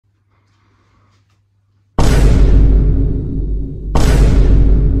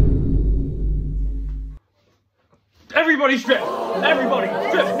Everybody strip! Everybody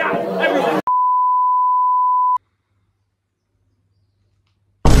strip now! Everybody!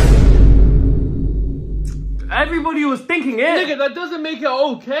 Everybody was thinking it! Nigga, that doesn't make it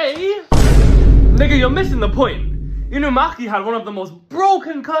okay! Nigga, you're missing the point. Inumaki had one of the most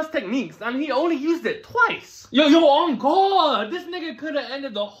broken curse techniques and he only used it twice. Yo, on God! This nigga could have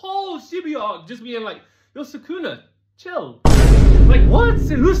ended the whole Shibuya arc just being like, yo, Sukuna, chill. Like, what?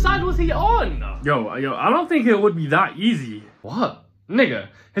 Whose side was he on? Yo, I don't think it would be that easy. What? Nigga,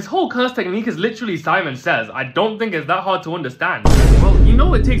 his whole curse technique is literally Simon Says. I don't think it's that hard to understand. Well, you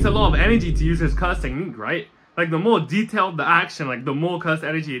know it takes a lot of energy to use his curse technique, right? Like, the more detailed the action, like, the more curse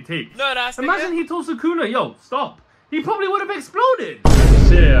energy it takes. No, that's Imagine he told Sukuna, yo, stop. He probably would have exploded.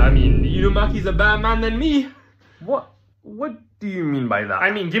 Shit, I mean, Inumaki's a better man than me. What do you mean by that?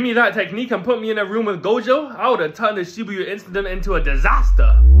 I mean, give me that technique and put me in a room with Gojo, I would have turned the Shibuya incident into a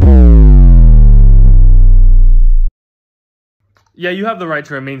disaster. Yeah, you have the right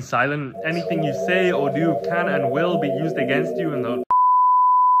to remain silent. Anything you say or do can and will be used against you in the...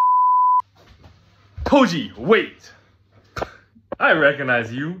 Toji, wait! I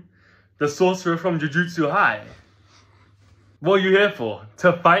recognize you. The sorcerer from Jujutsu High. What are you here for?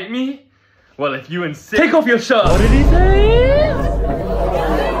 To fight me? Well, if you insist... Take off your shirt! What did he say?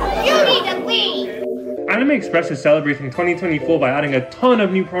 You need to leave! Anime Express is celebrating 2024 by adding a ton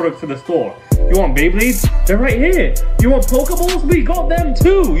of new products to the store. You want Beyblades? They're right here. You want Pokeballs? We got them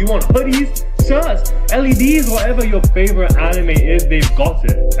too. You want hoodies, shirts, LEDs, whatever your favorite anime is, they've got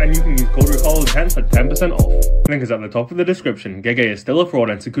it. And you can use code ricarlo.10 for 10% off. Link is at the top of the description. Gege is still a fraud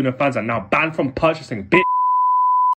and Sukuna fans are now banned from purchasing bitch.